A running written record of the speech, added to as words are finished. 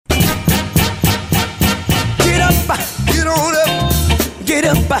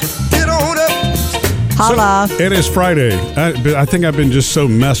Get up, get on up. Holla. So, it is Friday. I think I've been just so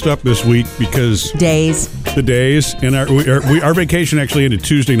messed up this week because the days and our vacation actually ended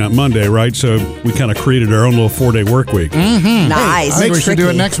Tuesday, not Monday, right? So we kind of created our own little 4-day work week. Mm-hmm. Nice. I think we should do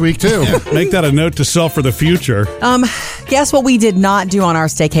it next week too. Make that a note to self for the future. Guess what we did not do on our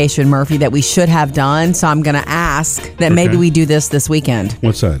staycation, Murphy, that we should have done? So I'm going to ask that maybe we do this weekend.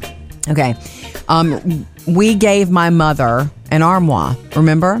 What's that? Okay. We gave my mother an armoire,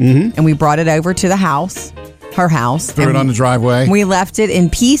 remember? Mm-hmm. And we brought it over to the house, her house. Threw it on the driveway. We left it in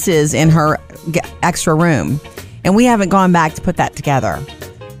pieces in her extra room. And we haven't gone back to put that together.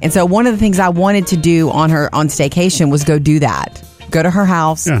 And so one of the things I wanted to do on staycation was go do that. Go to her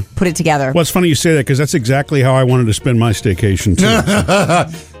house, put it together. Well, it's funny you say that because that's exactly how I wanted to spend my staycation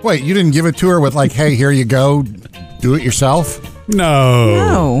too. Wait, you didn't give it to her with like, hey, here you go, do it yourself?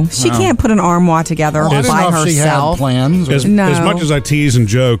 No, she can't put an armoire together by herself. She had plans. As much as I tease and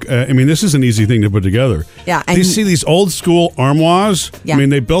joke, I mean, this is an easy thing to put together. Yeah, do you see these old school armoires? Yeah. I mean,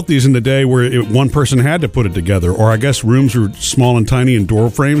 they built these in the day where one person had to put it together, or I guess rooms were small and tiny and door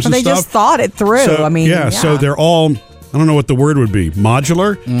frames and stuff. They just thought it through. So, so they're all. I don't know what the word would be.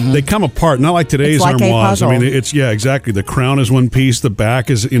 Modular. Mm-hmm. They come apart, not like today's armoires. I mean, it's exactly. The crown is one piece, the back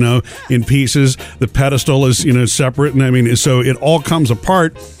is in pieces, the pedestal is separate, and I mean, so it all comes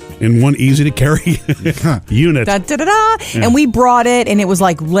apart in one easy to carry unit. Da, da, da, da. Yeah. And we brought it, and it was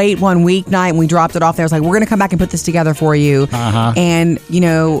like late one weeknight, and we dropped it off there. I was like, we're going to come back and put this together for you. Uh-huh. And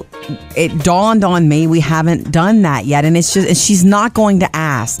it dawned on me we haven't done that yet, and it's just she's not going to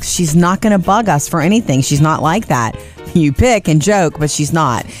ask. She's not going to bug us for anything. She's not like that. You pick and joke, but she's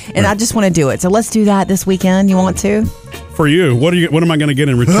not. And I just want to do it. So let's do that this weekend. You want to? For you, what am I going to get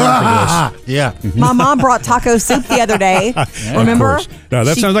in return for this? Yeah. My mom brought taco soup the other day. Remember? No,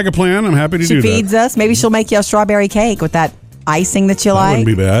 that sounds like a plan. I'm happy to do that. She feeds us. Maybe she'll make you a strawberry cake with that icing that you like.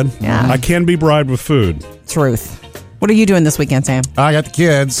 That wouldn't be bad. Yeah. I can be bribed with food. Truth. What are you doing this weekend, Sam? I got the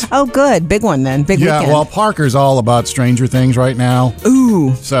kids. Oh, good. Big one then. Big weekend. Yeah, well, Parker's all about Stranger Things right now.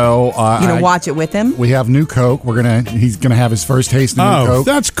 Ooh. So you gonna watch it with him? We have new Coke. He's gonna have his first taste of new Coke.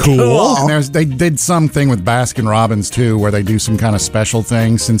 That's cool. And they did something with Baskin Robbins too, where they do some kind of special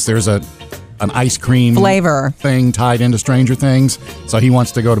thing since there's an ice cream flavor thing tied into Stranger Things. So he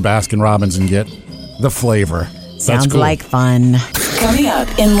wants to go to Baskin Robbins and get the flavor. Sounds like fun. Coming up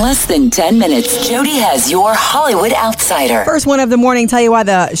in less than 10 minutes, Jody has your Hollywood Outsider. First one of the morning, tell you why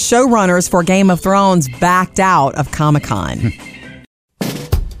the showrunners for Game of Thrones backed out of Comic-Con.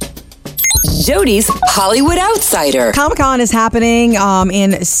 Jody's Hollywood Outsider. Comic-Con is happening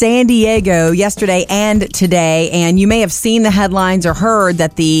in San Diego yesterday and today, and you may have seen the headlines or heard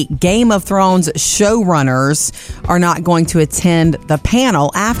that the Game of Thrones showrunners are not going to attend the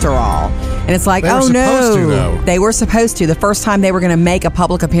panel after all. And it's like, they were supposed to. The first time they were going to make a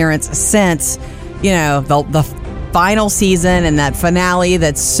public appearance since, the final season and that finale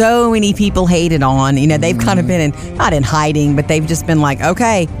that so many people hated on. They've kind of been not in hiding, but they've just been like,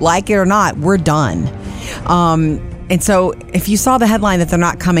 okay, like it or not, we're done. And so if you saw the headline that they're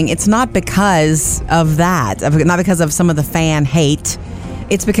not coming, it's not because of that, not because of some of the fan hate.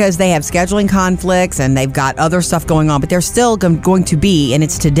 It's because they have scheduling conflicts and they've got other stuff going on, but they're still going to be, and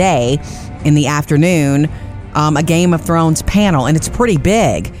it's today in the afternoon, a Game of Thrones panel, and it's pretty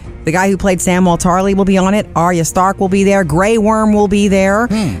big. The guy who played Samwell Tarly will be on it. Arya Stark will be there. Grey Worm will be there.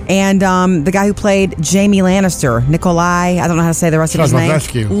 And the guy who played Jaime Lannister, Nikolai, I don't know how to say the rest of his name.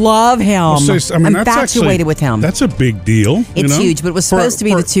 Love him. I'm infatuated with him. That's a big deal. It's huge, but it was supposed to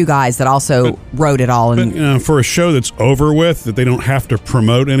be the two guys that also wrote it all. But for a show that's over with, that they don't have to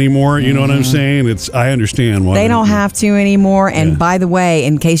promote anymore, you know what I'm saying? I understand why. They don't have to anymore. And by the way,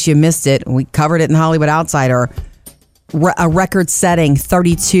 in case you missed it, we covered it in Hollywood Outsider, a record-setting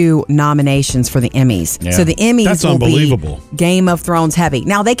 32 nominations for the Emmys. Yeah. So the Emmys will be Game of Thrones heavy.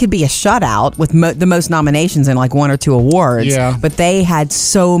 Now, they could be a shutout with the most nominations in like 1 or 2 awards, but they had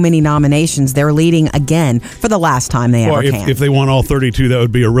so many nominations. They're leading again for the last time they ever can. If they won all 32, that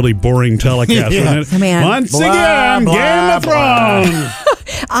would be a really boring telecast, wouldn't it? Man. Once again, Game of Thrones!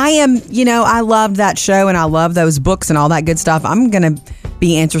 I loved that show, and I love those books and all that good stuff. I'm going to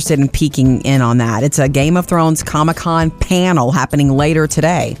be interested in peeking in on that. It's a Game of Thrones Comic-Con panel happening later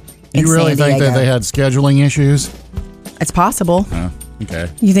today. You really think that they had scheduling issues? It's possible. Okay.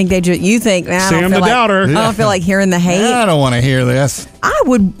 You think you think Sam the Doubter. I don't feel like hearing the hate. I don't want to hear this. I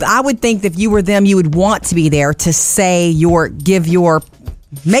would think that if you were them, you would want to be there to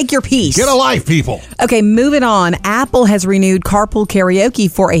make your peace. Get a life, people. Okay, moving on. Apple has renewed Carpool Karaoke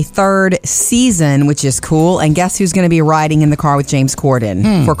for a 3rd season, which is cool. And guess who's going to be riding in the car with James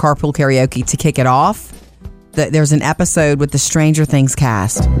Corden for Carpool Karaoke to kick it off? there's an episode with the Stranger Things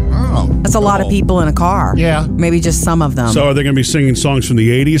cast. Oh, That's a lot of people in a car. Yeah. Maybe just some of them. So are they going to be singing songs from the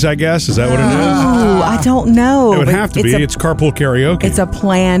 80s, I guess? Is that what it is? Ooh, I don't know. It would but have to be. It's carpool karaoke. It's a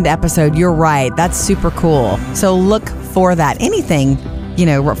planned episode. You're right. That's super cool. So look for that. Anything,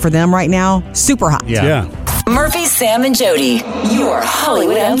 for them right now, super hot. Yeah. Murphy, Sam, and Jody, your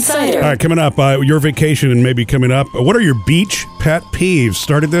Hollywood Outsider. All right, coming up, your vacation and maybe coming up. What are your beach pet peeves?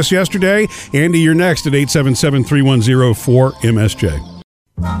 Started this yesterday. Andy, you're next at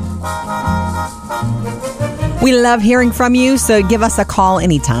 877-310-4MSJ. We love hearing from you, so give us a call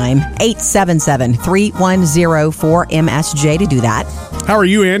anytime. 877-310-4MSJ to do that. How are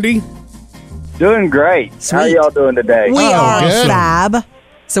you, Andy? Doing great. Sweet. How y'all doing today? We are good. fab.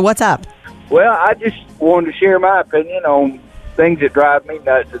 So what's up? Well, I just wanted to share my opinion on things that drive me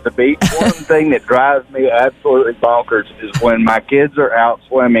nuts at the beach. One thing that drives me absolutely bonkers is when my kids are out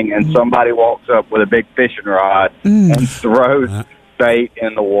swimming and somebody walks up with a big fishing rod and throws bait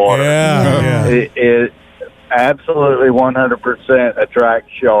in the water. Yeah. It absolutely 100%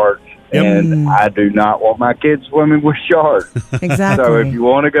 attracts sharks. Yep. And I do not want my kids swimming with sharks. Exactly. So if you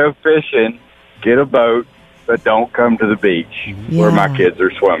want to go fishing, get a boat, but don't come to the beach where my kids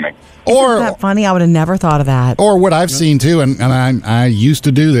are swimming. Isn't that funny? I would have never thought of that. Or what I've seen too, and I used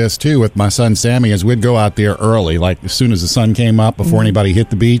to do this too with my son Sammy, is we'd go out there early, like as soon as the sun came up, before anybody hit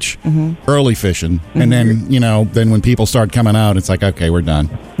the beach, early fishing, and then then when people start coming out, it's like, okay, we're done.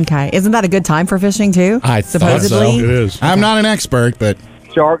 Okay. Isn't that a good time for fishing too? I thought supposedly. so. It is. I'm not an expert, but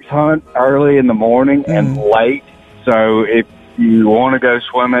Sharks hunt early in the morning and late, so if you want to go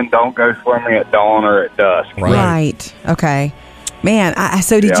swimming, don't go swimming at dawn or at dusk. Right. Okay. Man,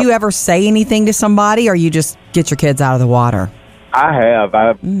 so did you ever say anything to somebody, or you just get your kids out of the water? I have.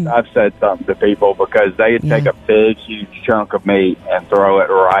 I've said something to people because they take a big, huge chunk of meat and throw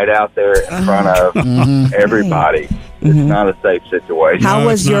it right out there in front of everybody. It's not a safe situation. How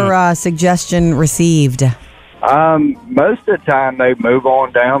was it's your suggestion received? Most of the time, they move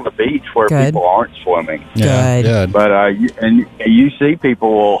on down the beach where Good. people aren't swimming. Good. good. But you see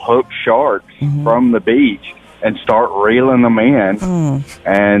people will hook sharks from the beach and start reeling them in,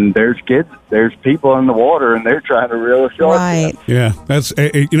 and there's people in the water, and they're trying to reel a shark Right. in. Yeah, that's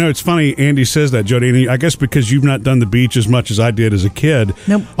it's funny. Andy says that, Jody, and I guess because you've not done the beach as much as I did as a kid.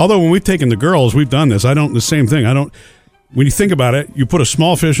 Nope. Although when we've taken the girls, we've done this. The same thing. When you think about it, you put a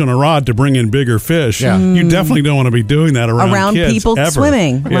small fish on a rod to bring in bigger fish. Yeah. You definitely don't want to be doing that around kids, people ever.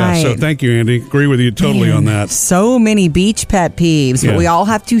 swimming. Yeah, so Right. thank you, Andy. Agree with you totally on that. So many beach pet peeves, Yeah. but we all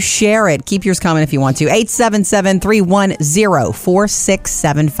have to share it. Keep yours coming if you want to.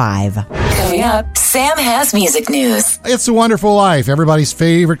 877-310-4675. Coming up, Sam has music news. It's a Wonderful Life, everybody's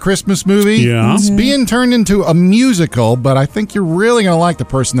favorite Christmas movie. Yeah. It's being turned into a musical, but I think you're really going to like the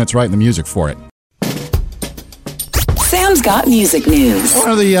person that's writing the music for it. Sam's got music news.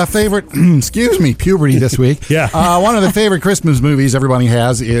 One of the favorite, puberty this week. Yeah. One of the favorite Christmas movies everybody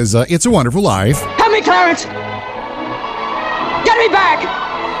has is It's a Wonderful Life. Help me, Clarence! Get me back!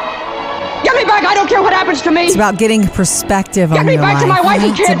 Get me back! I don't care what happens to me! It's about getting perspective on me your back life. to my wife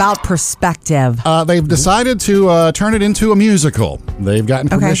and It's kids. about perspective. They've decided to turn it into a musical. They've gotten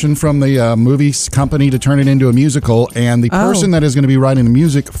permission from the movies company to turn it into a musical, and the person that is going to be writing the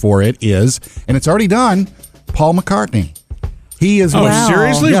music for it is, and it's already done, Paul McCartney. He is.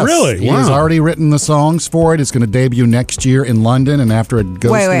 Seriously? Yes, Really? He has already written the songs for it. It's going to debut next year in London, and after it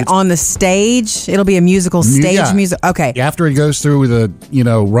goes Wait, on the stage? It'll be a musical stage music? Okay. After it goes through the,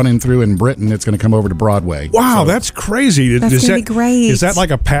 running through in Britain, it's going to come over to Broadway. Wow, that's crazy. That's going to be great. Is that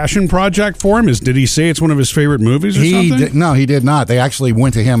like a passion project for him? Did he say it's one of his favorite movies or something? No, he did not. They actually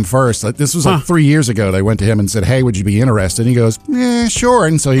went to him first. This was like 3 years ago. They went to him and said, hey, would you be interested? And he goes, sure.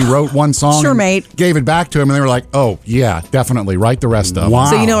 And so he wrote one song. Sure, and mate. Gave it back to him, and they were like, oh, yeah, definitely. Write the rest of it. Wow.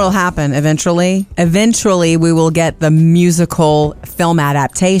 So you know what will happen eventually? Eventually, we will get the musical film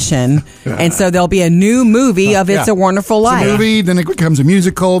adaptation, and so there'll be a new movie of It's a Wonderful Life. It's a movie, then it becomes a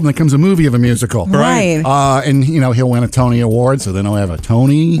musical, then it becomes a movie of a musical. Right. And, he'll win a Tony Award, so then he'll have a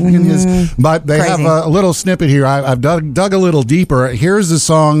Tony in his... But they Crazy. have a little snippet here. I've dug a little deeper. Here's the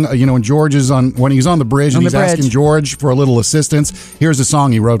song, when George is when he's on the bridge and he's asking George for a little assistance. Here's the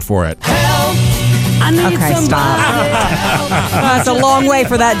song he wrote for it. Okay, stop. That's a long way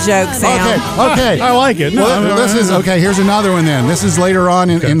for that joke, Sam. Okay. I like it. No, Well, this is okay. Here's another one. Then this is later on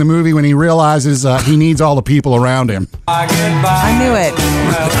in the movie when he realizes he needs all the people around him. I knew it.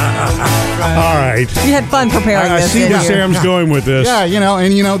 All right. You had fun preparing I this. see didn't where you? Sam's going with this. Yeah,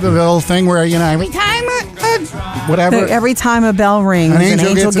 the little thing where every time whatever. Every time a bell rings, an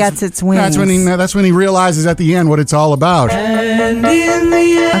angel gets its wings. That's when he realizes at the end what it's all about.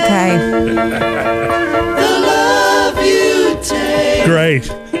 Okay. great.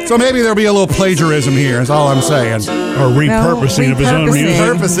 So maybe there'll be a little plagiarism here, is all I'm saying. Or repurposing of his own music.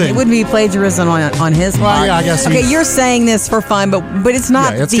 Repurposing. It wouldn't be plagiarism on his part. Well, yeah, I guess. Okay, you're saying this for fun, but it's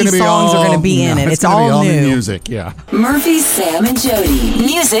not. Yeah, it's these songs are going to be in it. It's all new music. Yeah. Murphy, Sam, and Jody.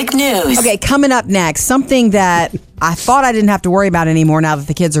 Music news. Okay, coming up next, something that I thought I didn't have to worry about anymore now that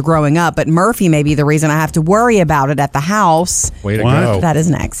the kids are growing up, but Murphy may be the reason I have to worry about it at the house. Way to What? go. That is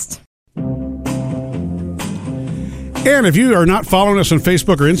next. And if you are not following us on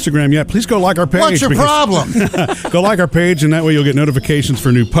Facebook or Instagram yet, please go like our page. What's your problem? Go like our page, and that way you'll get notifications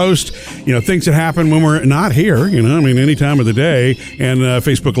for new posts, things that happen when we're not here, any time of the day, and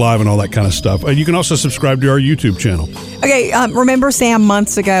Facebook Live and all that kind of stuff. You can also subscribe to our YouTube channel. Okay, remember, Sam,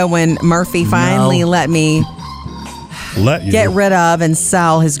 months ago when Murphy finally let me get rid of and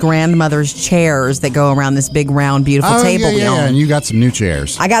sell his grandmother's chairs that go around this big, round, beautiful table we own. And you got some new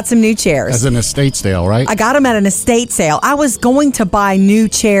chairs. I got some new chairs. As an estate sale, right? I got them at an estate sale. I was going to buy new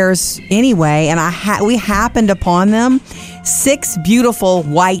chairs anyway, and we happened upon them. 6 beautiful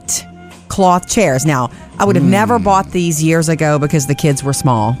white cloth chairs. Now, I would have never bought these years ago because the kids were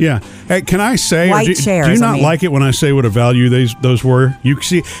small. Yeah. Hey, can I say, White chairs, do you not like it when I say what a value those were? You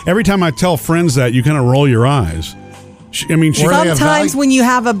see, every time I tell friends that, you kind of roll your eyes. Sometimes when you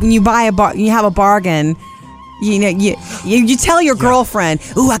have a bargain, you tell your girlfriend,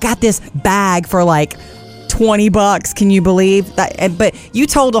 "Ooh, I got this bag for like $20. Can you believe that?" But you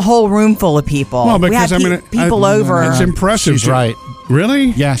told a whole room full of people. Well, because we had people over. It's impressive. She's right.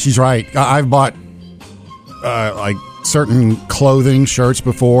 Really? Yeah, she's right. I've bought certain clothing, shirts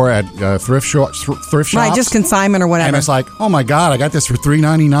before at thrift shops. Right, just consignment or whatever. And it's like, oh my God, I got this for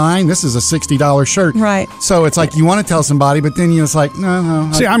 $3.99. This is a $60 shirt. Right. So it's like you want to tell somebody, but then it's like, no.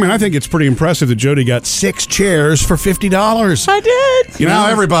 See, I think it's pretty impressive that Jody got 6 chairs for $50. I did. Now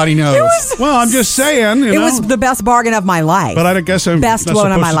everybody knows. Well, I'm just saying. It was the best bargain of my life. But I guess I'm best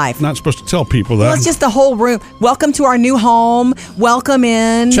one of my life. Not supposed to tell people that. Well, it's just the whole room. Welcome to our new home. Welcome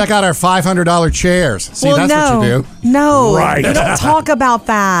in. Check out our $500 chairs. See, that's what you do. No. Right. We don't talk about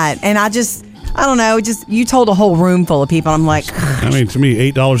that. And I don't know, you told a whole room full of people. I'm like, to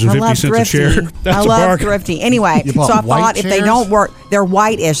me, $8.50 a chair. That's I a love bargain. thrifty. Anyway, so I thought if they chairs? don't work, they're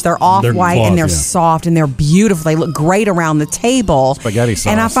whitish, they're off-white, and they're soft, and they're beautiful. They look great around the table. Spaghetti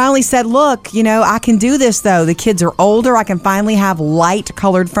sauce. And I finally said, look, I can do this, though. The kids are older. I can finally have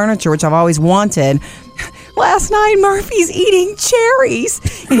light-colored furniture, which I've always wanted. Last night, Murphy's eating cherries,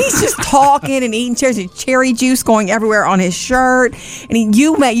 and he's just talking and eating cherries. Cherry juice going everywhere on his shirt. And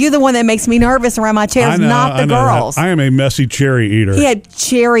you're the one that makes me nervous around my chairs, not the girls. I am a messy cherry eater. He had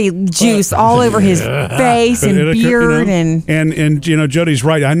cherry juice all over his face and beard, and Jody's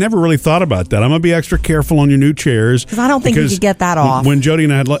right. I never really thought about that. I'm gonna be extra careful on your new chairs because I don't think you could get that off. When Jody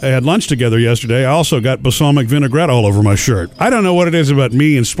and I had lunch together yesterday, I also got balsamic vinaigrette all over my shirt. I don't know what it is about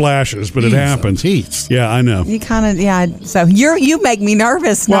me and splashes, but it happens. Yeah, I know. You kind of, so you make me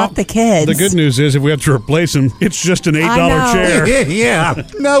nervous, not the kids. The good news is if we have to replace them, it's just an $8 chair. Yeah,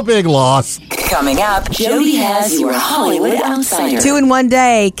 no big loss. Coming up, Jody has your Hollywood Outsider. 2 in 1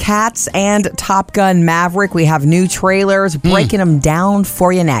 day, Cats and Top Gun Maverick. We have new trailers, breaking them down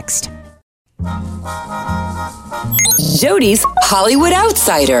for you next. Jody's Hollywood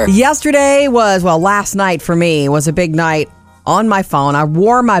Outsider. Last night for me was a big night on my phone. I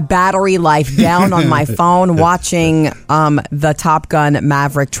wore my battery life down on my phone watching the Top Gun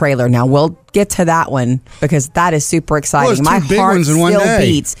Maverick trailer. Now, we'll get to that one because that is super exciting. My heart still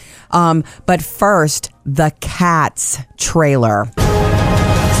beats. But first, the Cats trailer.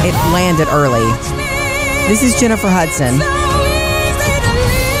 It landed early. This is Jennifer Hudson.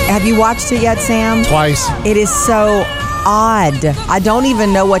 Have you watched it yet, Sam? Twice. It is so odd. I don't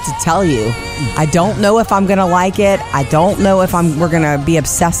even know what to tell you. I don't know if I'm going to like it. I don't know if we're going to be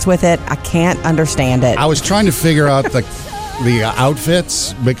obsessed with it. I can't understand it. I was trying to figure out the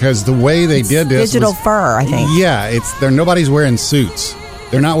outfits because the way they did this digital fur, I think. Yeah, nobody's wearing suits.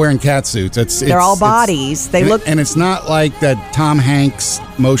 They're not wearing cat suits. They're all bodies. And it's not like that Tom Hanks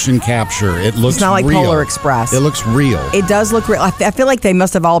motion capture. It looks. It's not like real. Polar Express. It looks real. It does look real. I feel like they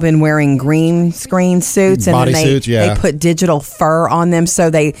must have all been wearing green screen suits, and body then suits. Yeah, they put digital fur on them, so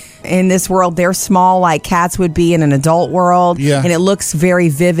in this world they're small, like cats would be in an adult world. Yeah, and it looks very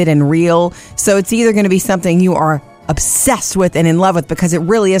vivid and real. So it's either going to be something you are obsessed with and in love with because it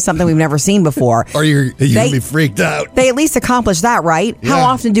really is something we've never seen before. Or you're going to be freaked out. They at least accomplished that, right? Yeah. How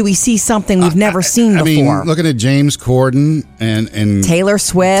often do we see something we've never seen before? I mean, looking at James Corden and Taylor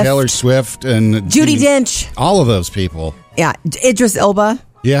Swift and Judi Dench. All of those people. Yeah, Idris Elba.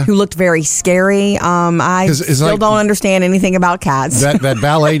 who looked very scary. I still don't understand anything about cats. That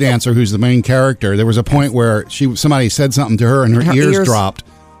ballet dancer who's the main character, there was a point where somebody said something to her and her ears dropped.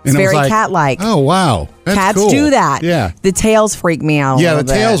 It's and very it was like, cat-like. Oh, wow. That's Cats cool. do that. Yeah. The tails freak me out. Yeah, the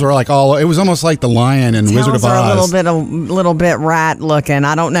tails were like it was almost like the lion in Wizard of Oz. Tails are a little bit rat looking.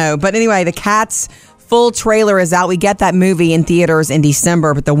 I don't know. But anyway, the Cats full trailer is out. We get that movie in theaters in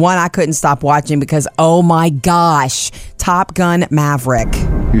December, but the one I couldn't stop watching because, oh my gosh, Top Gun Maverick.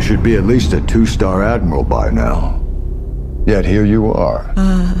 You should be at least a 2-star admiral by now. Yet here you are.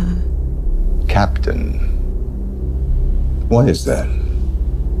 Captain. What is that?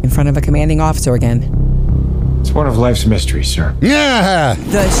 In front of a commanding officer again. It's one of life's mysteries, sir. Yeah.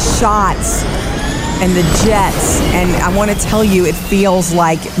 The shots and the jets, and I want to tell you, it feels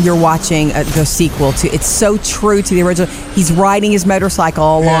like you're watching the sequel to. It's so true to the original. He's riding his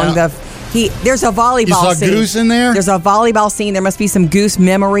motorcycle along there's a volleyball you saw scene. Goose in there? There's a volleyball scene. There must be some Goose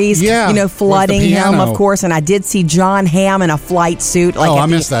memories. Yeah, flooding him, of course. And I did see John Hamm in a flight suit. I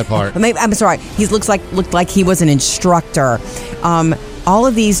missed that part. I'm sorry. He looked like he was an instructor. All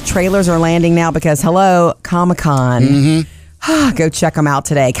of these trailers are landing now because, hello, Comic-Con. Mm-hmm. Go check them out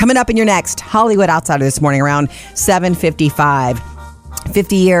today. Coming up in your next Hollywood Outsider this morning around 7:55.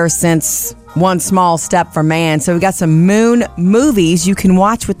 50 years since One Small Step for Man. So we got some Moon movies you can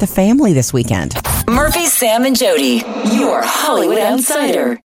watch with the family this weekend. Murphy, Sam, and Jody, your Hollywood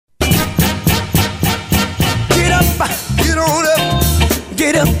Outsider. Get up, get on up,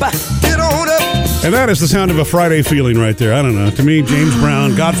 get up, get on up. And that is the sound of a Friday feeling right there. I don't know. To me, James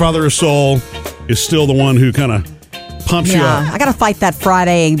Brown, Godfather of Soul, is still the one who kind of pumps you up. I got to fight that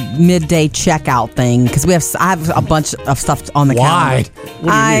Friday midday checkout thing because I have a bunch of stuff on the calendar.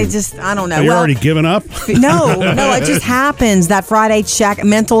 Why? I don't know. Are you already given up? No, it just happens. That Friday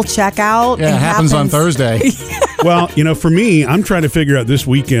mental checkout. Yeah, it happens on Thursday. Well, for me, I'm trying to figure out this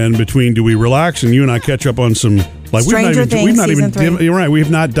weekend between do we relax and you and I catch up on some Stranger Things, season 3. You're right. We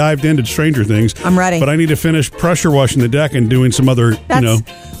have not dived into Stranger Things. I'm ready. But I need to finish pressure washing the deck and doing some other,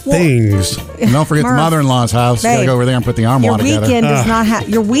 things. And don't forget the mother-in-law's house. You got to go over there and put the armoire together.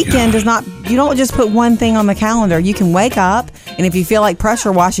 Your weekend does not. You don't just put one thing on the calendar. You can wake up, and if you feel like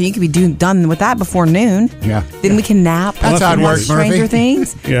pressure washing, you can be done with that before noon. Yeah. Then we can nap. That's how it works, Stranger Murphy.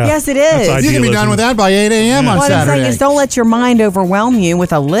 Things. Yeah. Yes, it is. You can be done with that by 8 a.m. on What I'm Saturday. saying is, don't let your mind overwhelm you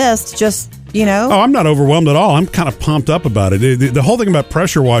with a list. Just. Oh, I'm not overwhelmed at all. I'm kind of pumped up about it. The whole thing about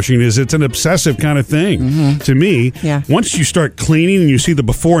pressure washing is it's an obsessive kind of thing to me. Yeah. Once you start cleaning and you see the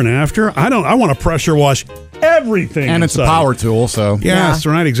before and after, I want to pressure wash everything. And it's a power tool, so. Yes,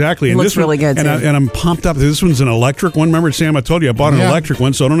 right, exactly. It looks really good, too. And I'm pumped up. This one's an electric one. Remember, Sam, I told you I bought an electric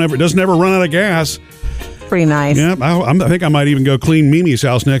one, so it doesn't ever run out of gas. Pretty nice. Yeah, I think I might even go clean Mimi's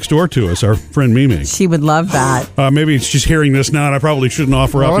house next door to us, our friend Mimi. She would love that. Maybe she's hearing this now, and I probably shouldn't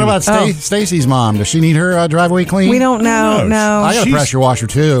offer up. What about Stacy's mom? Does she need her driveway clean? We don't know. No. I got a pressure washer,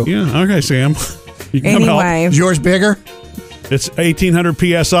 too. Yeah, okay, Sam. You can come help. Anyway. Is yours bigger? It's 1,800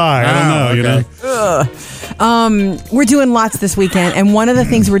 PSI. I don't know, okay. We're doing lots this weekend, and one of the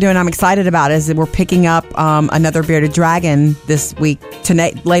things we're doing I'm excited about is that we're picking up another bearded dragon this week,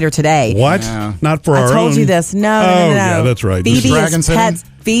 later today. What? Yeah. Not for our own? I told you this. No. Yeah, that's right.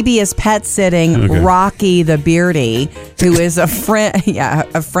 Phoebe is pet sitting Rocky the Beardy, who is a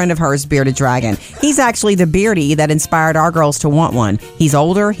friend of hers, bearded dragon. He's actually the beardy that inspired our girls to want one. He's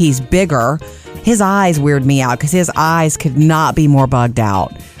older, he's bigger. His eyes weird me out because his eyes could not be more bugged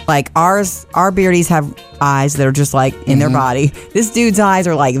out. Like our beardies have eyes that are just like in their body. This dude's eyes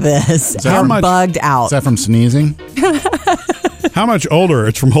are like this. They're bugged out. Is that from sneezing? How much older?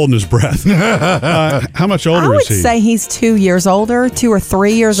 It's from holding his breath. How much older is he? I would say he's 2 years older, 2 or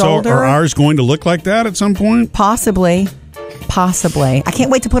 3 years older. So are ours going to look like that at some point? Possibly. I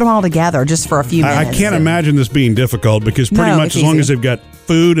can't wait to put them all together just for a few minutes. I can't imagine this being difficult because pretty much as long as they've got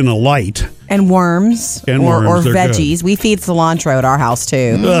food and a light. And worms. Or veggies. Good. We feed cilantro at our house,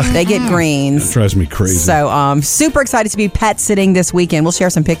 too. They get greens. That drives me crazy. So, super excited to be pet sitting this weekend. We'll share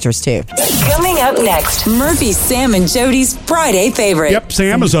some pictures, too. Coming up next, Murphy, Sam, and Jody's Friday favorite. Yep,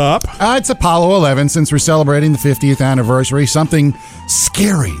 Sam is up. It's Apollo 11. Since we're celebrating the 50th anniversary, something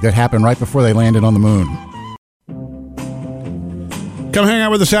scary that happened right before they landed on the moon. Come hang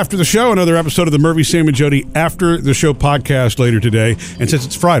out with us after the show. Another episode of the Murphy, Sam, and Jody After the Show podcast later today. And since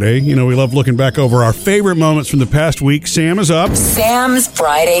it's Friday, we love looking back over our favorite moments from the past week. Sam is up. Sam's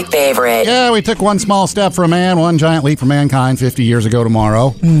Friday favorite. Yeah, we took one small step for a man, one giant leap for mankind 50 years ago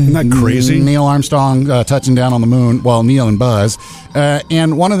tomorrow. Isn't that crazy? Neil Armstrong touching down on the moon. Well, Neil and Buzz.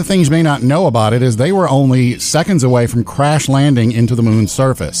 And one of the things you may not know about it is they were only seconds away from crash landing into the moon's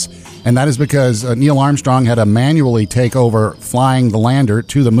surface. And that is because Neil Armstrong had to manually take over flying the lander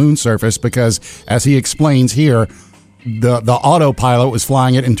to the moon surface because, as he explains here, the autopilot was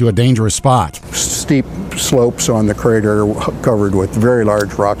flying it into a dangerous spot. Steep slopes on the crater covered with very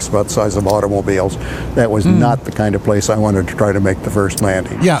large rocks about the size of automobiles. That was not the kind of place I wanted to try to make the first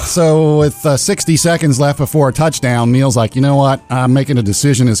landing. Yeah, so with 60 seconds left before a touchdown, Neil's like, you know what? I'm making a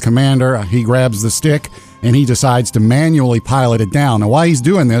decision as commander. He grabs the stick and he decides to manually pilot it down. Now, while he's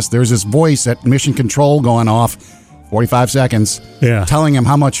doing this, there's this voice at Mission Control going off, 45 seconds, telling him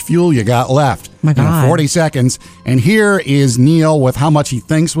how much fuel you got left. My God. 40 seconds. And here is Neil with how much he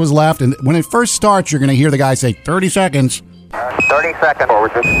thinks was left. And when it first starts, you're going to hear the guy say, 30 seconds. 30 seconds.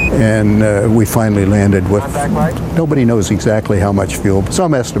 And we finally landed with, nobody knows exactly how much fuel.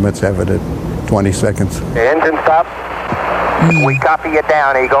 Some estimates have it at 20 seconds. Engine stop. We copy you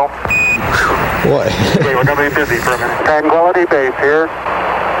down, Eagle. Boy. Okay, we're going to be busy for a minute. Tranquility Base here.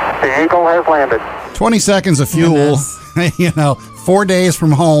 The Eagle has landed. 20 seconds of fuel, 4 days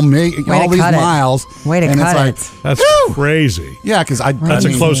from home, all these miles. Way to cut it. That's crazy. Yeah, because that's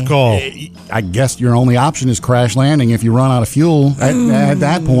a close call. I guess your only option is crash landing if you run out of fuel at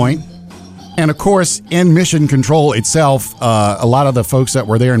that point. And of course, in Mission Control itself, a lot of the folks that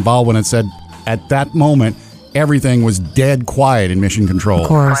were there involved when it said at that moment, everything was dead quiet in Mission Control. Of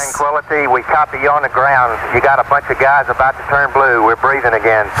course. Tranquility, we copy you on the ground. You got a bunch of guys about to turn blue. We're breathing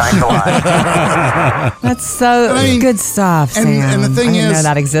again. Thanks a lot. That's so good stuff, Sam. And the thing I didn't is, know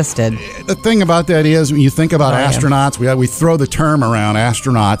that existed. The thing about that is, when you think about astronauts, we throw the term around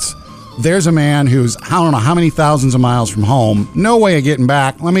astronauts. There's a man who's, I don't know how many thousands of miles from home, no way of getting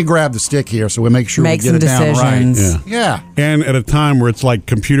back. Let me grab the stick here so we make sure we get it down right. Yeah. And at a time where it's like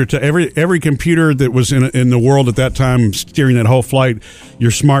every computer that was in the world at that time steering that whole flight,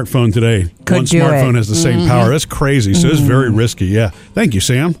 your smartphone today, one smartphone has the same power. That's crazy. So it's very risky. Yeah. Thank you,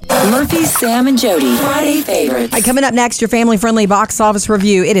 Sam. Murphy, Sam, and Jody, Friday favorites. All right, coming up next, your family-friendly box office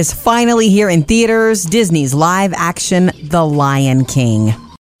review. It is finally here in theaters. Disney's live action The Lion King.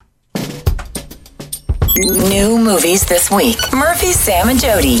 New movies this week. Murphy, Sam, and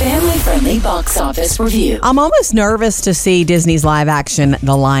Jody. Family-friendly box office review. I'm almost nervous to see Disney's live action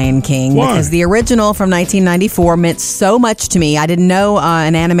The Lion King. Why? Because the original from 1994 meant so much to me. I didn't know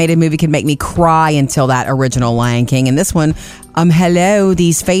an animated movie could make me cry until that original Lion King. And this one, hello,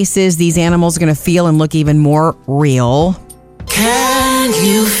 these faces, these animals are going to feel and look even more real. Can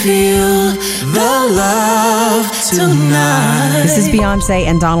you feel the love tonight? This is Beyonce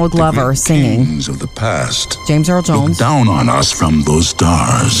and Donald Glover singing. Kings of the past. James Earl Jones. Look down on us from those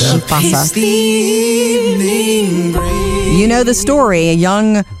stars. You know the story. A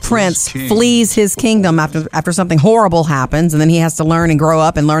young prince flees his kingdom after something horrible happens, and then he has to learn and grow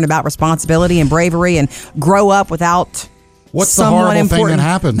up and learn about responsibility and bravery and grow up without... What's the horrible thing that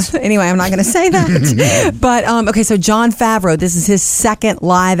happens? Anyway, I'm not going to say that. But, okay, so Jon Favreau, this is his second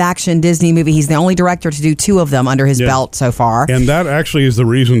live-action Disney movie. He's the only director to do 2 of them under his belt so far. And that actually is the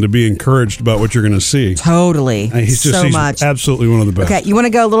reason to be encouraged about what you're going to see. Totally. He's absolutely one of the best. Okay, you want to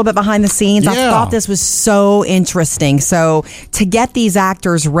go a little bit behind the scenes? Yeah. I thought this was so interesting. So to get these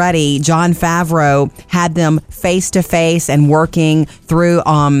actors ready, Jon Favreau had them face-to-face and working through...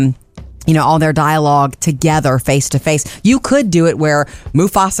 all their dialogue together face to face. You could do it where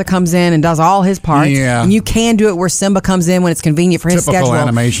Mufasa comes in and does all his parts. Yeah. And you can do it where Simba comes in when it's convenient for his schedule. Typical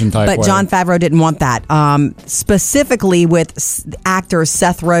animation type But way. Jon Favreau didn't want that. Specifically with actors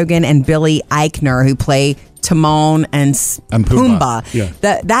Seth Rogen and Billy Eichner, who play Timon and Pumbaa. Yeah.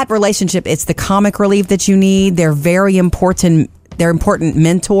 That relationship, it's the comic relief that you need. They're very important. They're important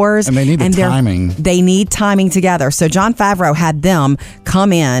mentors. And they need timing. They need timing together. So Jon Favreau had them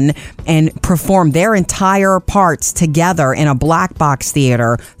come in and perform their entire parts together in a black box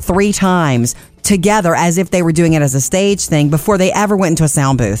theater 3 times together as if they were doing it as a stage thing before they ever went into a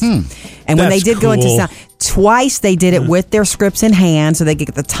sound booth. And when they did go into sound, twice they did it with their scripts in hand so they could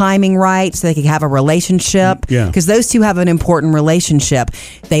get the timing right, so they could have a relationship. Because those two have an important relationship.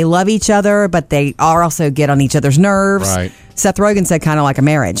 They love each other, but they also get on each other's nerves. Right. Seth Rogen said kind of like a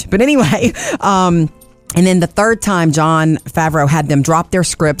marriage. But anyway, and then the third time, Jon Favreau had them drop their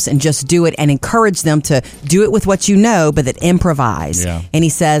scripts and just do it and encourage them to do it with what you know, but that improvise. Yeah. And he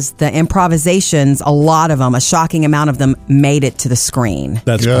says the improvisations, a lot of them, a shocking amount of them, made it to the screen.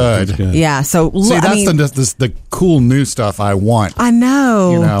 That's good. Yeah. So See, that's the cool new stuff I want. I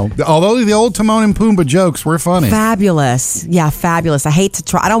know. Although the old Timon and Pumbaa jokes were funny. Fabulous. Yeah, fabulous. I hate to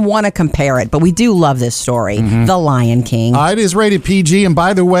try. I don't want to compare it, but we do love this story. The Lion King. It is rated PG, and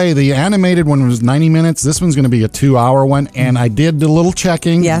by the way, the animated one was 90 minutes. This one's going to be a 2-hour one, and I did a little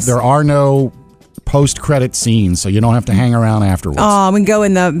checking. Yes. There are no post-credit scenes, so you don't have to hang around afterwards. Oh, and go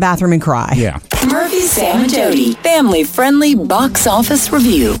in the bathroom and cry. Yeah. Murphy, Sam, and Jody, family-friendly box office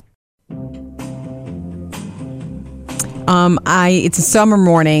review. It's a summer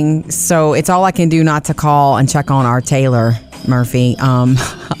morning, so it's all I can do not to call and check on our Taylor, Murphy.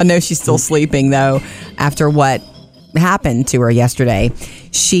 I know she's still sleeping, though, after what happened to her yesterday.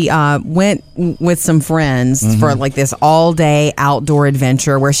 She went with some friends for like this all-day outdoor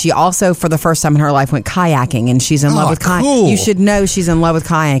adventure where she also, for the first time in her life, went kayaking, and she's in love with kayaking. Cool. You should know she's in love with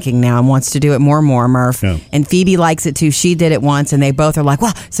kayaking now and wants to do it more and more, Murph. Yeah. And Phoebe likes it too. She did it once, and they both are like,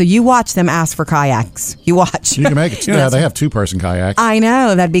 well, so you watch them ask for kayaks. You watch. You can make it. Yeah, they have two-person kayaks. I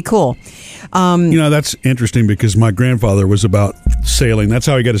know. That'd be cool. That's interesting because my grandfather was about sailing. That's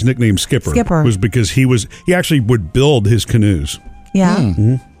how he got his nickname Skipper. Skipper. Was because he actually would build his canoes. Yeah.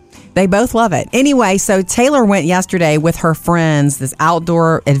 Mm-hmm. They both love it. Anyway, so Taylor went yesterday with her friends, this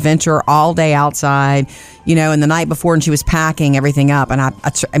outdoor adventure all day outside, and the night before, and she was packing everything up. And I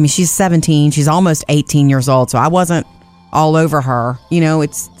mean, she's 17. She's almost 18 years old. So I wasn't all over her.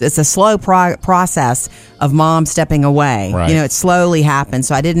 It's a slow process of mom stepping away. Right. It slowly happened.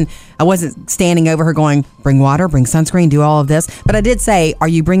 So I wasn't standing over her going, bring water, bring sunscreen, do all of this. But I did say, are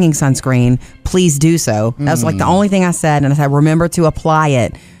you bringing sunscreen? Please do so. That was like the only thing I said. And I said, remember to apply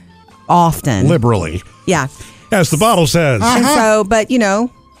it often. Liberally. Yeah. As the bottle says. And so, but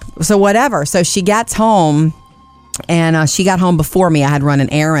so whatever. So she gets home. And she got home before me. I had run an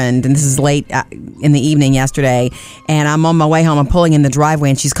errand, and this is late in the evening yesterday. And I'm on my way home. I'm pulling in the driveway,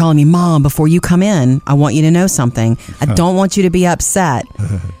 and she's calling me, Mom, before you come in, I want you to know something. I don't want you to be upset,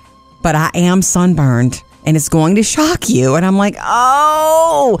 but I am sunburned, and it's going to shock you. And I'm like,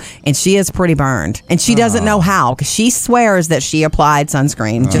 oh. And she is pretty burned. And she doesn't know how, because she swears that she applied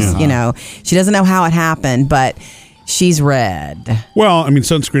sunscreen. Just, she doesn't know how it happened, but she's red. Well, I mean,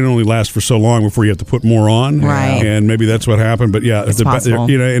 sunscreen only lasts for so long before you have to put more on. Right. And maybe that's what happened. But yeah, It's possible.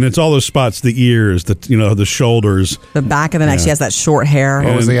 and it's all those spots, the ears, the shoulders. The back of the neck. She has that short hair.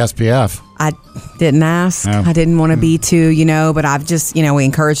 What was the SPF? I didn't ask. No. I didn't want to be too, but I've just, we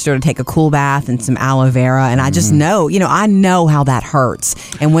encouraged her to take a cool bath and some aloe vera. And I just know, I know how that hurts.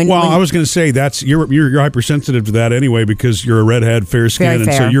 And when I was going to say you're hypersensitive to that anyway because you're a redhead, fair skin,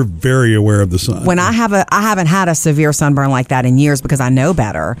 and so you're very aware of the sun. When I haven't had a severe sunburn like that in years because I know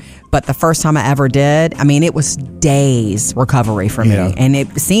better. But the first time I ever did, I mean, it was days recovery for me, and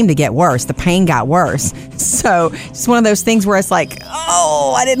it seemed to get worse. The pain got worse. So it's one of those things where it's like,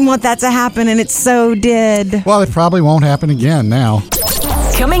 oh, I didn't want that to happen, and it so did. Well, it probably won't happen again now.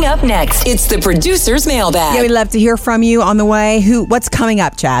 Coming up next, it's the producer's mailbag. Yeah, we'd love to hear from you on the way. What's coming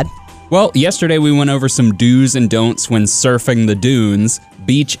up, Chad? Well, yesterday we went over some do's and don'ts when surfing the dunes,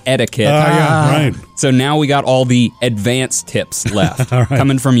 beach etiquette. Right. So now we got all the advanced tips left. All right.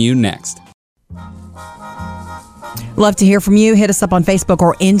 Coming from you next. Love to hear from you. Hit us up on Facebook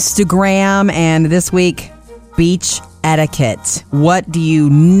or Instagram. And this week, beach etiquette. What do you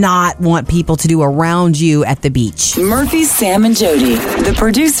not want people to do around you at the beach? Murphy, Sam, and Jody, the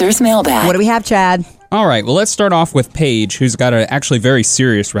producer's mailbag. What do we have, Chad? All right, well, let's start off with Paige, who's got an actually very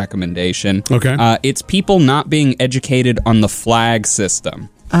serious recommendation. Okay. It's people not being educated on the flag system.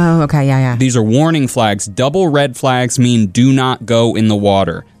 Oh, okay, yeah. These are warning flags. Double red flags mean do not go in the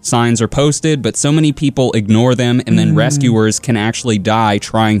water. Signs are posted, but so many people ignore them, and then rescuers can actually die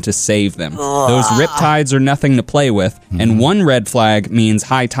trying to save them. Those riptides are nothing to play with, and one red flag means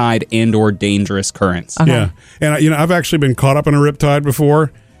high tide and or dangerous currents. Okay. Yeah. And, I've actually been caught up in a riptide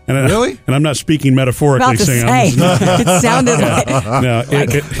before. Really? And I'm not speaking metaphorically, About to Sam. say, it sounded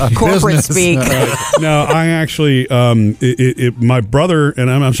like corporate speak. No, I actually, my brother and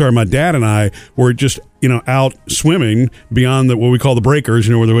my dad and I were just, out swimming beyond what we call the breakers,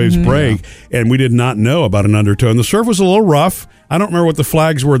 where the waves break, and we did not know about an undertow. And the surf was a little rough. I don't remember what the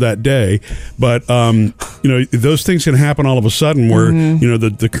flags were that day, but those things can happen all of a sudden where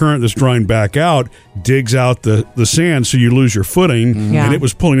the current that's drawing back out digs out the sand, so you lose your footing, and it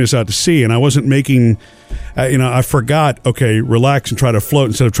was pulling us out to sea. And I wasn't making, I forgot. Okay, relax and try to float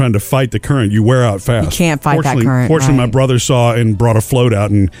instead of trying to fight the current. You wear out fast. You can't fight that current. Fortunately, right. my brother saw and brought a float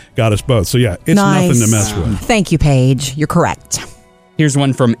out and got us both. So yeah, it's nothing to mess with. Thank you, Paige. You're correct. Here's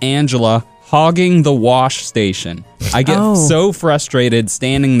one from Angela. Hogging the wash station. I get so frustrated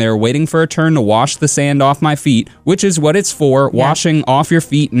standing there waiting for a turn to wash the sand off my feet, which is what it's for, washing off your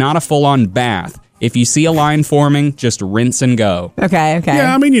feet, not a full-on bath. If you see a line forming, just rinse and go. Okay.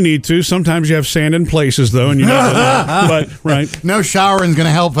 Yeah, I mean, you need to. Sometimes you have sand in places, though, and you have to, but, right. No showering's going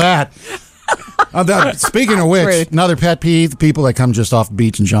to help that. Speaking of which, another pet peeve: people that come just off the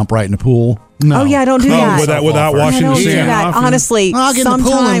beach and jump right in the pool. No. Oh yeah, don't do that. Without washing the sand off. Honestly, I'll get in the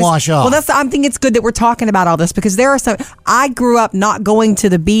pool and wash off. Well, I think it's good that we're talking about all this because there are some. I grew up not going to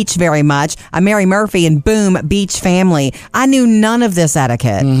the beach very much. I'm Mary Murphy, and boom, beach family. I knew none of this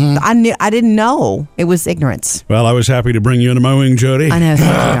etiquette. I didn't know. It was ignorance. Well, I was happy to bring you into my wing, Jody. I know,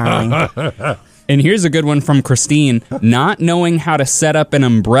 thank you, darling. And here's a good one from Christine. Not knowing how to set up an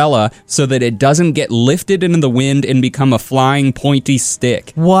umbrella so that it doesn't get lifted into the wind and become a flying pointy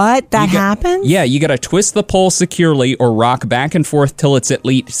stick. What? That happens? Yeah, you got to twist the pole securely or rock back and forth till it's at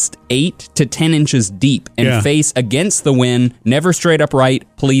least 8 to 10 inches deep and face against the wind, never straight upright.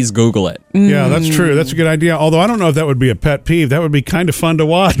 Please Google it. Yeah, that's true. That's a good idea. Although I don't know if that would be a pet peeve. That would be kind of fun to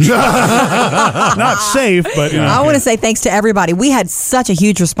watch. Not safe, but... I want to say thanks to everybody. We had such a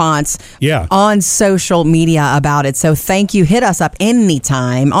huge response on social media about it. So thank you. Hit us up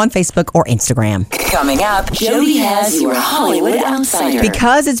anytime on Facebook or Instagram. Coming up, Jody has your Hollywood Outsider.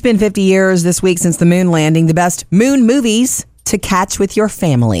 Because it's been 50 years this week since the moon landing, the best moon movies to catch with your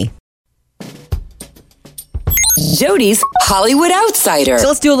family. Jody's Hollywood Outsider. So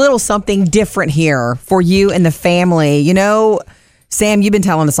let's do a little something different here for you and the family. You know, Sam, you've been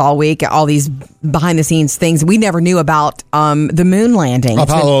telling us all week all these behind-the-scenes things we never knew about the moon landing.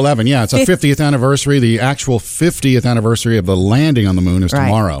 Apollo 11, yeah. It's a 50th anniversary. The actual 50th anniversary of the landing on the moon is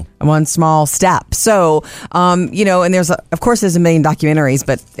tomorrow. One small step. So, you know, and of course, there's a million documentaries,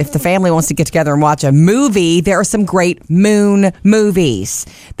 but if the family wants to get together and watch a movie, there are some great moon movies.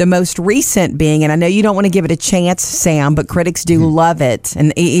 The most recent being, and I know you don't want to give it a chance, Sam, but critics do love it,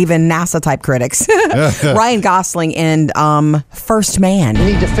 and even NASA-type critics. Ryan Gosling and First Man.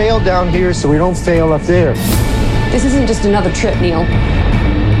 We need to fail down here so we don't fail up there. This isn't just another trip, Neil.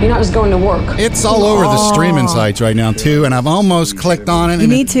 You're not just going to work. It's all over the streaming sites right now, too, and I've almost clicked on it. You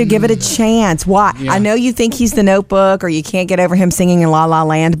need to give it a chance. Why? Yeah. I know you think he's the Notebook or you can't get over him singing in La La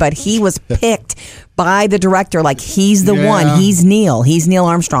Land, but he was picked by the director like he's the one. He's Neil. He's Neil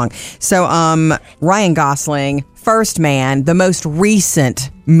Armstrong. So Ryan Gosling, First Man, the most recent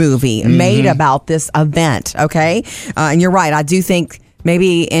movie made about this event, okay? And you're right. I do think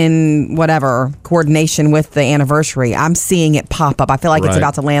maybe in whatever coordination with the anniversary, I'm seeing it pop up. I feel like it's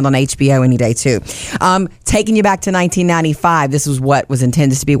about to land on HBO any day, too. Taking you back to 1995, this was what was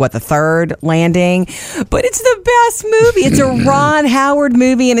intended to be, the third landing. But it's the best movie. It's a Ron Howard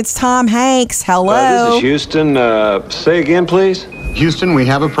movie, and it's Tom Hanks. Hello. This is Houston. Say again, please. Houston, we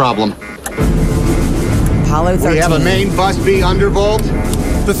have a problem. Apollo 13. We have a main bus B undervolt.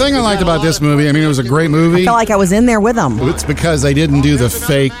 The thing I liked about this movie, I mean, it was a great movie. I felt like I was in there with them. It's because they didn't do the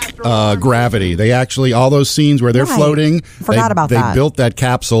fake gravity. They actually, all those scenes where they're floating, they built that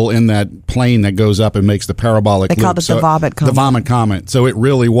capsule in that plane that goes up and makes the parabolic loop. They called it the Vomit Comet. The Vomit Comet. So it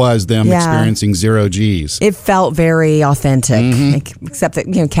really was them experiencing zero G's. It felt very authentic, except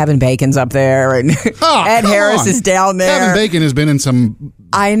that Kevin Bacon's up there and Ed Harris is down there. Kevin Bacon has been in some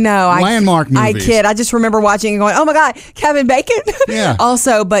landmark movies. I kid. I just remember watching and going, oh my God, Kevin Bacon. Yeah.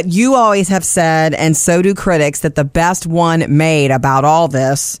 Also, but you always have said, and so do critics, that the best one made about all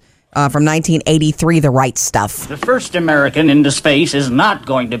this from 1983, The Right Stuff. The first American into space is not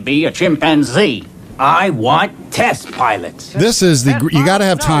going to be a chimpanzee. I want test pilots. This is you got to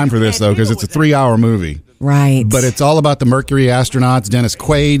have time for this, though, because it's a 3-hour movie. Right. But it's all about the Mercury astronauts. Dennis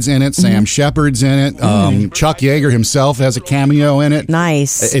Quaid's in it. Sam Shepard's in it. Chuck Yeager himself has a cameo in it.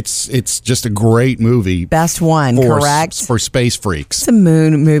 Nice. It's just a great movie. Best one, correct? For space freaks. Some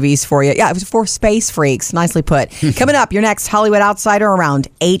moon movies for you. Yeah, it was for space freaks. Nicely put. Coming up, your next Hollywood Outsider around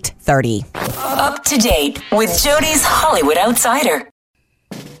 8:30. Up to date with Jody's Hollywood Outsider.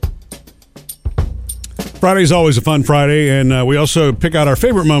 Friday's always a fun Friday, and we also pick out our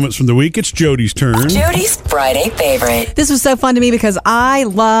favorite moments from the week. It's Jody's turn. Jody's Friday favorite. This was so fun to me because I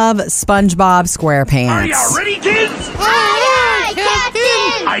love SpongeBob SquarePants. Are you ready, kids? Aye,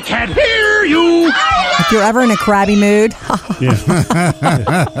 Captain! I can't hear you! If you're ever in a crabby mood,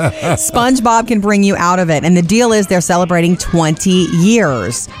 SpongeBob can bring you out of it. And the deal is they're celebrating 20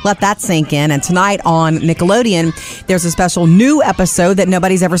 years. Let that sink in. And tonight on Nickelodeon, there's a special new episode that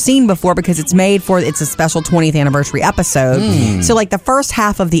nobody's ever seen before because it's a special 20th anniversary episode. So like the first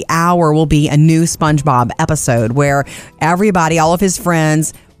half of the hour will be a new SpongeBob episode where everybody, all of his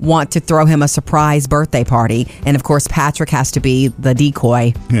friends, want to throw him a surprise birthday party. And of course, Patrick has to be the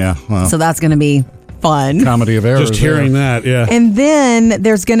decoy. Yeah. Well. So that's going to be fun. Comedy of errors. Just hearing that, yeah. And then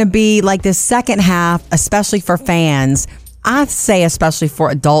there's going to be like this second half, especially for fans. I say especially for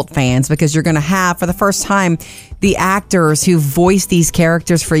adult fans, because you're going to have, for the first time, the actors who voiced these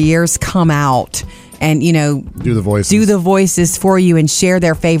characters for years come out. and, do the voices for you and share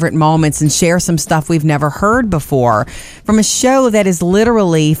their favorite moments and share some stuff we've never heard before from a show that is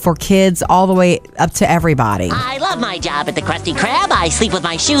literally for kids all the way up to everybody. I love my job at the Krusty Krab. I sleep with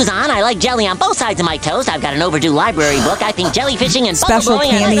my shoes on. I like jelly on both sides of my toast. I've got an overdue library book. I think jellyfishing and special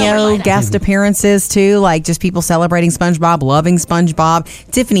cameo guest appearances too, like just people celebrating SpongeBob, loving SpongeBob.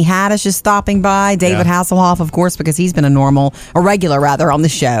 Tiffany Haddish is stopping by. David Hasselhoff, of course, because he's been a regular on the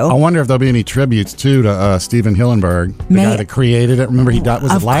show. I wonder if there'll be any tributes too to Steven Hillenburg, the guy that created it. Remember, he died.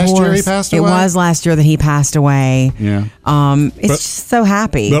 Was it last year he passed away? It was last year that he passed away. Yeah. It's just so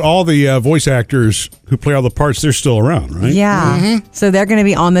happy. But all the voice actors who play all the parts, they're still around, right? Yeah. Mm-hmm. So they're going to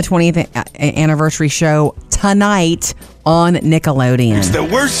be on the 20th anniversary show tonight on Nickelodeon. It's the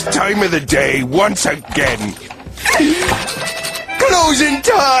worst time of the day once again. Closing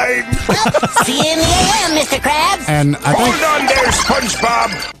time! See you in the AM, Mr. Krabs! And Hold on there,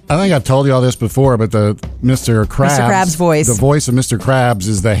 SpongeBob! I think I've told you all this before, but the Mr. Krabs voice. The voice of Mr. Krabs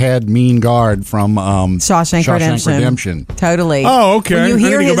is the head mean guard from Shawshank Redemption. Totally. Oh, okay.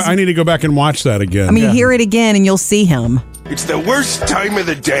 When I need to go back and watch that again. I mean, hear it again and you'll see him. It's the worst time of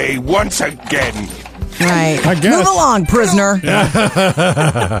the day once again. Right. I guess. Move along, prisoner.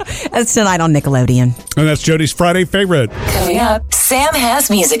 That's tonight on Nickelodeon. And that's Jody's Friday favorite. Coming up, Sam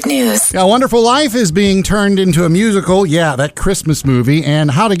has music news. A Wonderful Life is being turned into a musical. Yeah, that Christmas movie. And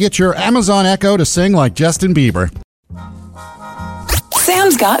how to get your Amazon Echo to sing like Justin Bieber.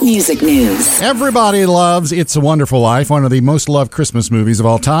 Sam's got music news. Everybody loves It's a Wonderful Life, one of the most loved Christmas movies of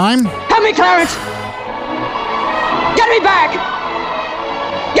all time. Help me, Clarence! Get me back!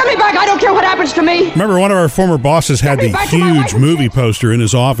 Get me back! I don't care what happens to me! Remember, one of our former bosses had the huge movie poster in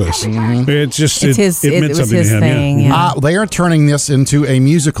his office. Mm-hmm. It's just, it meant something to him. Thing, yeah. They are turning this into a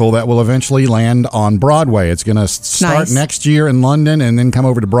musical that will eventually land on Broadway. It's going to start next year in London and then come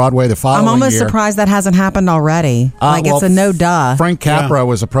over to Broadway the following year. I'm almost surprised that hasn't happened already. It's a no duh. Frank Capra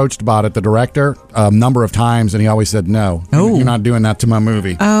was approached about it, the director, a number of times, and he always said, no, you're not doing that to my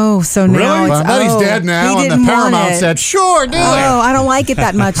movie. Oh, so now it's... But he's dead now, and the Paramount said, sure, do it. Oh, I don't like it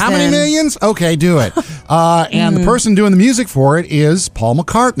that much. How many millions? Okay, do it. And the person doing the music for it is Paul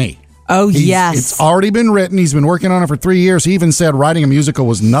McCartney. Oh, yes. It's already been written. He's been working on it for 3 years. He even said writing a musical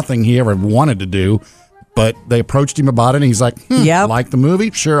was nothing he ever wanted to do. But they approached him about it, and he's like, like the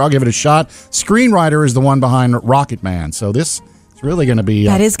movie? Sure, I'll give it a shot. Screenwriter is the one behind Rocket Man. So this is really going to be...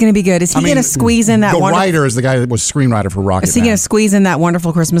 that is going to be good. Is he going to squeeze in that... The writer is the guy that was screenwriter for Rocket Man. Is he going to squeeze in that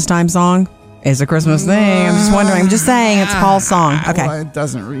wonderful Christmas time song? It's a Christmas thing. I'm just wondering. I'm just saying it's Paul's song. Okay. Well, it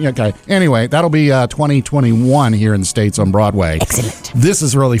doesn't... Okay. Anyway, that'll be 2021 here in the States on Broadway. Excellent. This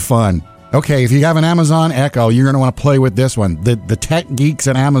is really fun. Okay, if you have an Amazon Echo, you're going to want to play with this one. The tech geeks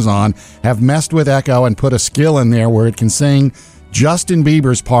at Amazon have messed with Echo and put a skill in there where it can sing Justin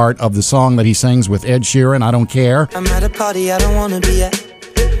Bieber's part of the song that he sings with Ed Sheeran, I Don't Care. I'm at a party I don't want to be at,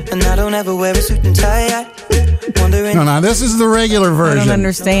 and I don't ever wear a suit and tie at. No, this is the regular version. I don't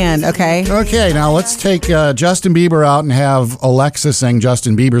understand. Okay. Okay, now let's take Justin Bieber out and have Alexa sing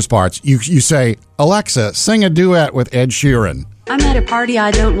Justin Bieber's parts. You say, Alexa, sing a duet with Ed Sheeran. I'm at a party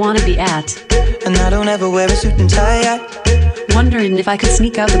I don't want to be at, and I don't ever wear a suit and tie at. Wondering if I could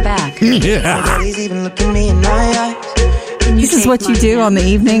sneak out the back. Nobody's even looking me in my eyes. This is what you do on the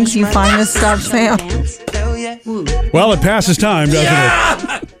evenings? You find this stuff, Sam? Well, it passes time,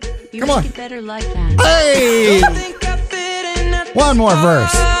 doesn't it? Come on. Better like that. Hey! One more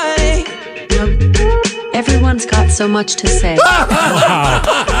verse. Everyone's got so much to say. Wow.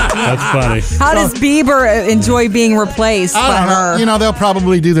 That's funny. How does Bieber enjoy being replaced by her? You know, they'll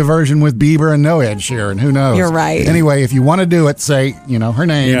probably do the version with Bieber and no Ed Sheeran. Who knows? You're right. Anyway, if you want to do it, say, her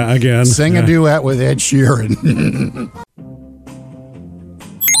name. Yeah, again. Sing a duet with Ed Sheeran.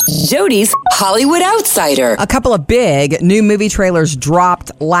 Jody's Hollywood Outsider. A couple of big new movie trailers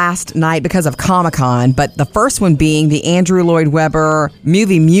dropped last night because of Comic-Con, but the first one being the Andrew Lloyd Webber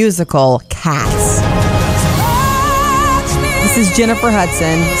movie musical Cats. This is Jennifer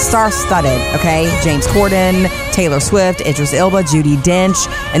Hudson, star-studded, okay? James Corden, Taylor Swift, Idris Elba, Judi Dench,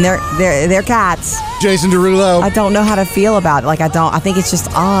 and they're cats. Jason Derulo. I don't know how to feel about it. I think it's just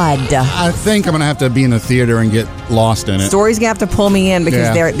odd. I think I'm going to have to be in the theater and get lost in it. Story's going to have to pull me in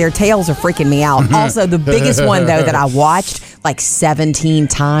because their tales are freaking me out. Also, the biggest one, though, that I watched like 17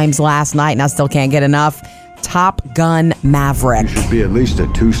 times last night, and I still can't get enough, Top Gun Maverick. You should be at least a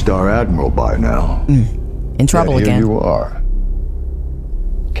 2-star admiral by now. In trouble Yet here again. you are.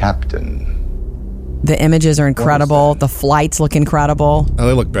 Captain. The images are incredible. The flights look incredible. Oh,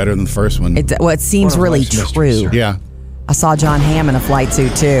 they look better than the first one. It seems really true. Yeah. I saw John Hamm in a flight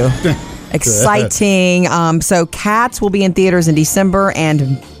suit, too. Exciting. So Cats will be in theaters in December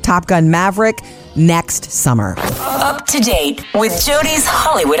and Top Gun Maverick next summer. Up to date with Jody's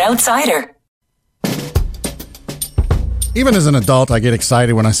Hollywood Outsider. Even as an adult, I get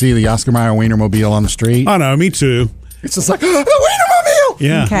excited when I see the Oscar Mayer Wienermobile on the street. Oh, no, me too. It's just like, the Wienermobile!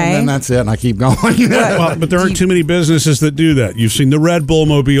 Yeah. Okay. And then that's it, and I keep going. Well, but there aren't too many businesses that do that. You've seen the Red Bull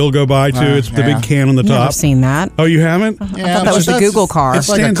Mobile go by, too. It's the big can on the top. Never seen that. Oh, you haven't? I thought that was the Google car. It's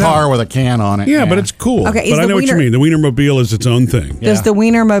like a car with a can on it. Yeah, but it's cool. Okay, but I know what you mean. The Wienermobile is its own thing. Does the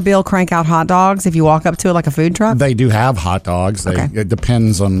Wienermobile crank out hot dogs if you walk up to it like a food truck? They do have hot dogs. It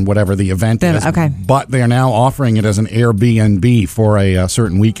depends on whatever the event is. Okay. But they are now offering it as an Airbnb for a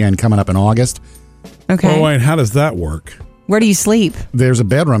certain weekend coming up in August. Okay. Oh, wait, how does that work? Where do you sleep? There's a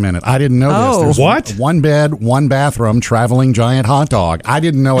bedroom in it. I didn't know this. There's what? One bed, one bathroom, traveling giant hot dog. I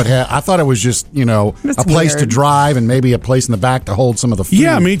didn't know it had. I thought it was just, a place to drive and maybe a place in the back to hold some of the food.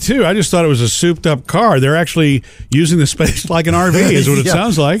 Yeah, me too. I just thought it was a souped up car. They're actually using the space like an RV is what it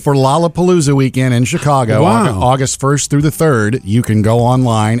sounds like. For Lollapalooza weekend in Chicago, August 1st through the 3rd, you can go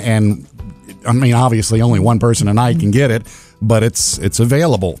online and, obviously only one person a night can get it, but it's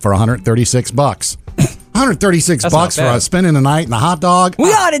available for $136. $136 for spending the night in a hot dog. We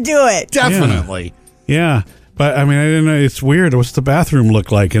ought to do it. Definitely. Yeah. But I didn't know. It's weird. What's the bathroom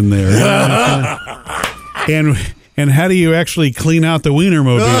look like in there? and how do you actually clean out the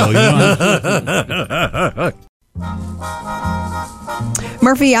Wienermobile?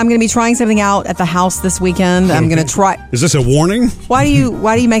 Murphy, I'm going to be trying something out at the house this weekend. I'm going to try. Is this a warning? Why do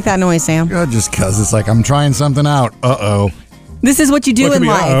you make that noise, Sam? Just because it's like I'm trying something out. Uh-oh. This is what you do in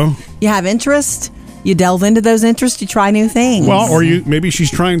life. You have interest. You delve into those interests. You try new things. Well, or maybe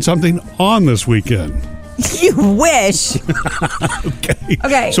she's trying something on this weekend. You wish.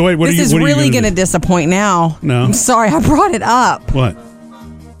 Okay. So wait, this is really going to disappoint now. No. I'm sorry, I brought it up. What?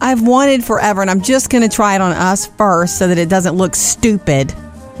 I've wanted forever, and I'm just going to try it on us first so that it doesn't look stupid.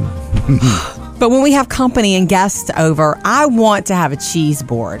 But when we have company and guests over, I want to have a cheese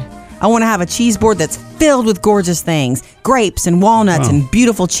board. I want to have a cheese board that's filled with gorgeous things. Grapes and walnuts and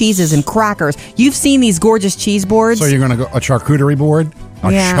beautiful cheeses and crackers. You've seen these gorgeous cheese boards. So you're going to go a charcuterie board?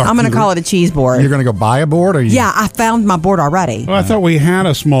 Yeah, I'm going to call it a cheese board. You're going to go buy a board? Yeah, I found my board already. Well, I thought we had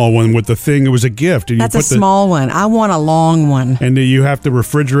a small one with the thing. It was a gift. And that's a small one. I want a long one. And do you have to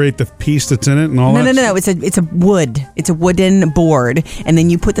refrigerate the piece that's in it and all that? No. It's a wood. It's a wooden board. And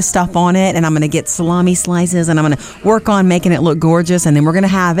then you put the stuff on it. And I'm going to get salami slices. And I'm going to work on making it look gorgeous. And then we're going to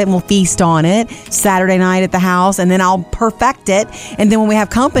have it. And we'll feast on it Saturday night at the house. And then I'll perfect it. And then when we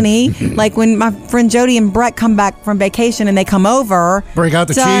have company, like when my friend Jody and Brett come back from vacation and they come over. Break out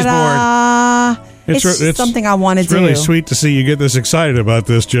the cheese board. It's something I want to do. It's really sweet to see you get this excited about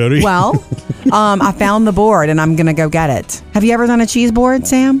this, Jody. Well, I found the board and I'm going to go get it. Have you ever done a cheese board,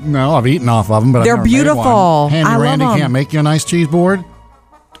 Sam? No, I've eaten off of them, but they're I've never beautiful. Made one. Handy Randy love them. can't make you a nice cheese board?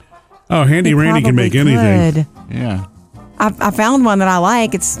 Oh, Handy Randy can make anything. Yeah. I found one that I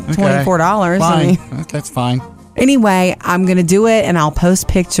like. It's $24. Fine. That's fine. Anyway, I'm going to do it and I'll post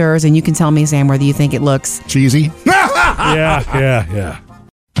pictures and you can tell me, Sam, whether you think it looks cheesy. Yeah.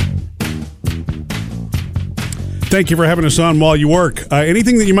 Thank you for having us on while you work.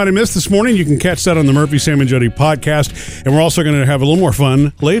 Anything that you might have missed this morning, you can catch that on the Murphy, Sam, and Jody podcast. And we're also going to have a little more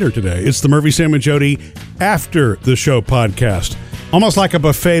fun later today. It's the Murphy, Sam, and Jody After the Show podcast. Almost like a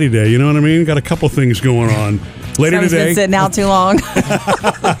buffet today, you know what I mean? Got a couple things going on. Later today. Been sitting out too long.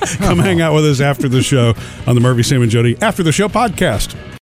 Come hang out with us after the show on the Murphy, Sam, and Jody After the Show podcast.